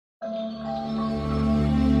In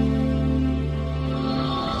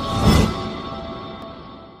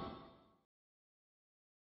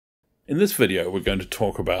this video, we're going to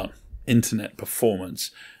talk about internet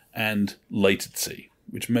performance and latency,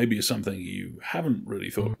 which maybe is something you haven't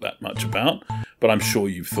really thought that much about, but I'm sure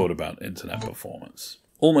you've thought about internet performance.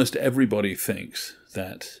 Almost everybody thinks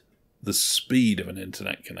that the speed of an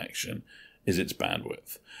internet connection is its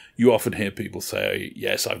bandwidth. You often hear people say,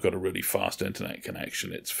 yes, I've got a really fast internet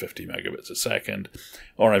connection, it's 50 megabits a second,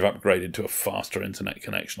 or I've upgraded to a faster internet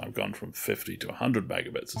connection, I've gone from 50 to 100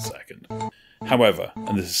 megabits a second. However,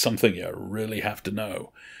 and this is something you really have to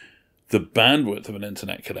know, the bandwidth of an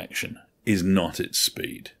internet connection is not its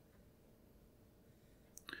speed.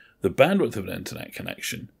 The bandwidth of an internet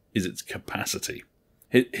connection is its capacity.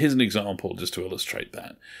 Here's an example just to illustrate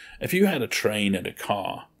that. If you had a train and a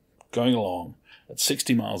car going along at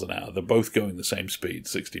 60 miles an hour, they're both going the same speed,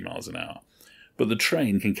 60 miles an hour, but the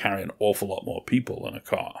train can carry an awful lot more people than a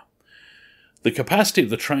car. The capacity of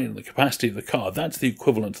the train and the capacity of the car, that's the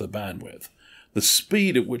equivalent to the bandwidth. The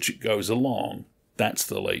speed at which it goes along, that's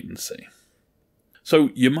the latency. So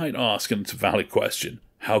you might ask, and it's a valid question,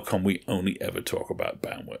 how come we only ever talk about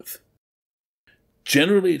bandwidth?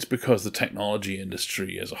 Generally, it's because the technology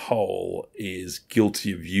industry as a whole is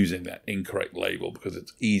guilty of using that incorrect label because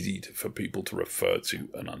it's easy for people to refer to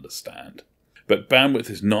and understand. But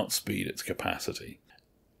bandwidth is not speed, it's capacity.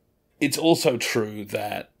 It's also true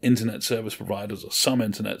that internet service providers, or some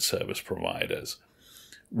internet service providers,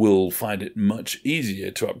 will find it much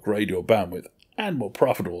easier to upgrade your bandwidth and more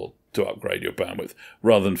profitable to upgrade your bandwidth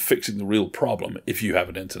rather than fixing the real problem if you have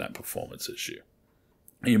an internet performance issue.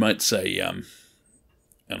 You might say,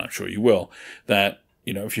 and I'm sure you will, that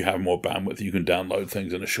if you have more bandwidth, you can download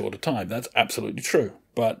things in a shorter time. That's absolutely true.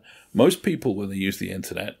 But most people, when they use the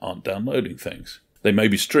internet, aren't downloading things. They may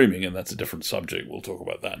be streaming, and that's a different subject. We'll talk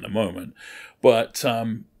about that in a moment. But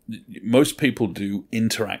most people do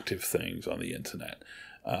interactive things on the internet.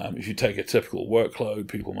 If you take a typical workload,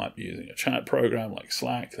 people might be using a chat program like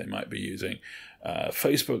Slack. They might be using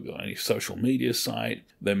Facebook or any social media site.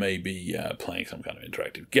 They may be playing some kind of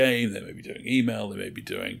interactive game. They may be doing email. They may be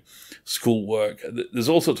doing schoolwork. There's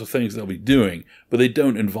all sorts of things they'll be doing, but they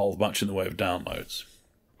don't involve much in the way of downloads.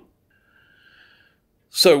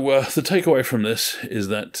 So the takeaway from this is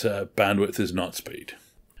that bandwidth is not speed.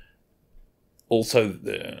 Also,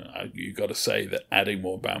 you've got to say that adding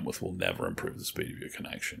more bandwidth will never improve the speed of your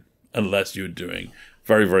connection unless you're doing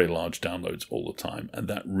very, very large downloads all the time, and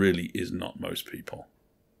that really is not most people.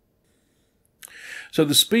 So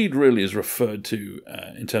the speed really is referred to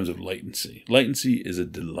in terms of latency. Latency is a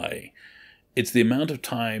delay. It's the amount of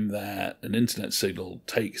time that an internet signal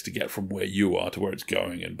takes to get from where you are to where it's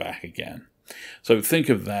going and back again. So think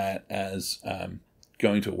of that as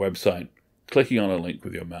going to a website, clicking on a link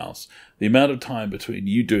with your mouse. The amount of time between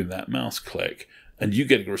you doing that mouse click and you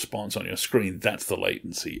getting a response on your screen, that's the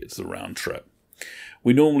latency. It's the round trip.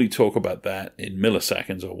 We normally talk about that in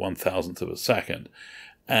milliseconds or 1,000th of a second.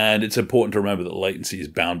 And it's important to remember that latency is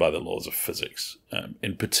bound by the laws of physics.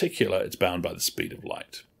 In particular, it's bound by the speed of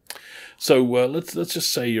light. So let's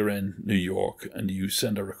just say you're in New York and you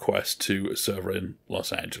send a request to a server in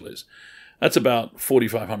Los Angeles. That's about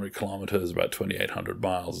 4,500 kilometers, about 2,800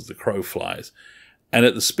 miles as the crow flies. And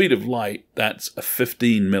at the speed of light, that's a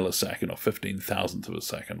 15 millisecond or 15,000th of a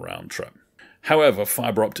second round trip. However,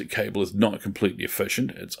 fiber optic cable is not completely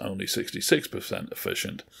efficient. It's only 66%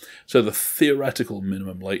 efficient. So the theoretical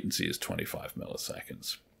minimum latency is 25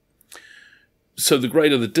 milliseconds. So the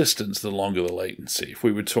greater the distance, the longer the latency. If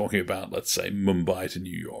we were talking about, let's say, Mumbai to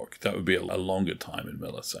New York, that would be a longer time in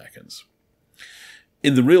milliseconds.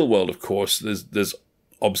 In the real world, of course, there's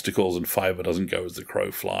obstacles and fiber doesn't go as the crow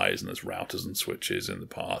flies, and there's routers and switches in the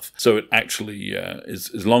path. So it actually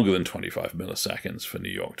is longer than 25 milliseconds for New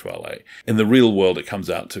York to LA. In the real world, it comes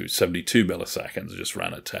out to 72 milliseconds. I just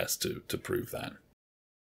ran a test to prove that.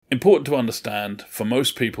 Important to understand, for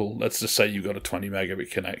most people, let's just say you've got a 20 megabit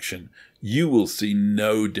connection, you will see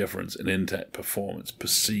no difference in internet performance,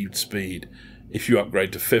 perceived speed, if you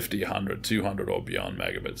upgrade to 50, 100, 200 or beyond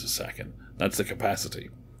megabits a second. That's the capacity.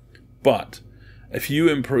 But if you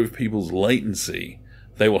improve people's latency,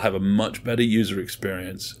 they will have a much better user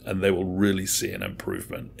experience and they will really see an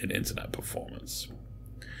improvement in internet performance.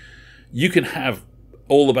 You can have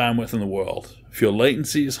all the bandwidth in the world. If your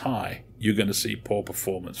latency is high, you're going to see poor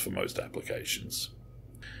performance for most applications.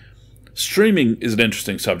 Streaming is an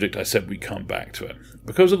interesting subject. I said we'd come back to it.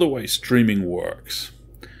 Because of the way streaming works,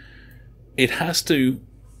 it has to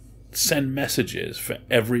send messages for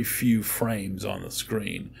every few frames on the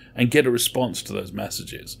screen and get a response to those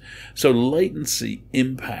messages. So latency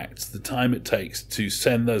impacts the time it takes to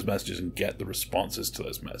send those messages and get the responses to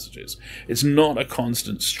those messages. It's not a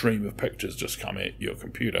constant stream of pictures just coming at your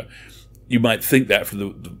computer. You might think that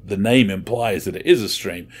from the name implies that it is a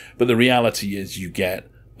stream, but the reality is you get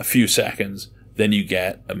a few seconds, then you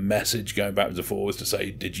get a message going backwards and forwards to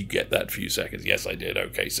say, did you get that few seconds? Yes, I did.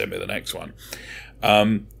 Okay, send me the next one.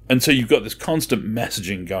 And so you've got this constant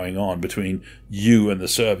messaging going on between you and the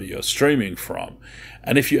server you're streaming from.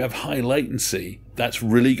 And if you have high latency, that's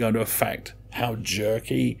really going to affect how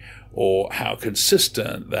jerky or how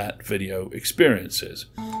consistent that video experience is.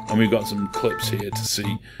 And we've got some clips here to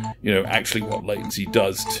see, actually what latency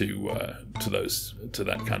does to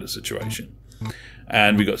that kind of situation.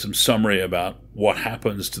 And we've got some summary about what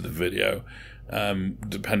happens to the video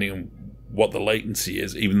depending on what the latency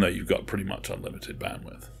is, even though you've got pretty much unlimited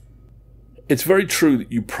bandwidth. It's very true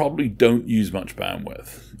that you probably don't use much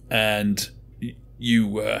bandwidth, and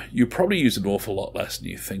you probably use an awful lot less than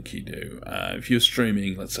you think you do. If you're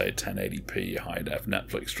streaming, let's say a 1080p high-def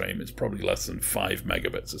Netflix stream, it's probably less than 5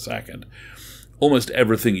 megabits a second. Almost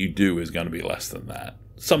everything you do is going to be less than that.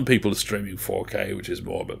 Some people are streaming 4K, which is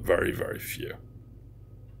more, but very, very few.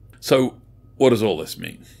 So what does all this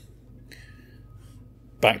mean?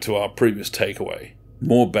 Back to our previous takeaway,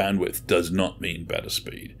 more bandwidth does not mean better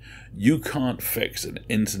speed. You can't fix an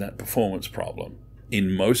internet performance problem,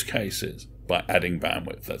 in most cases, by adding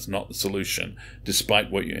bandwidth. That's not the solution,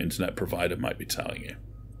 despite what your internet provider might be telling you.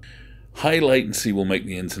 High latency will make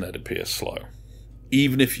the internet appear slow.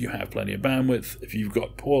 Even if you have plenty of bandwidth, if you've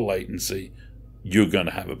got poor latency, you're going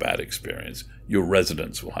to have a bad experience. Your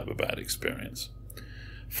residents will have a bad experience.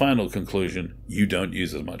 Final conclusion, you don't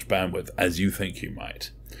use as much bandwidth as you think you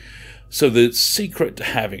might. So the secret to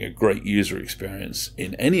having a great user experience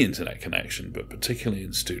in any internet connection, but particularly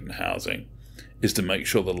in student housing, is to make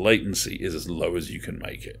sure the latency is as low as you can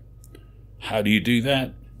make it. How do you do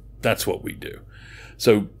that? That's what we do.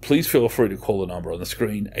 So please feel free to call the number on the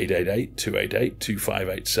screen,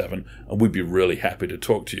 888-288-2587, and we'd be really happy to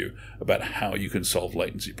talk to you about how you can solve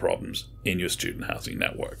latency problems in your student housing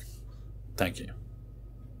network. Thank you.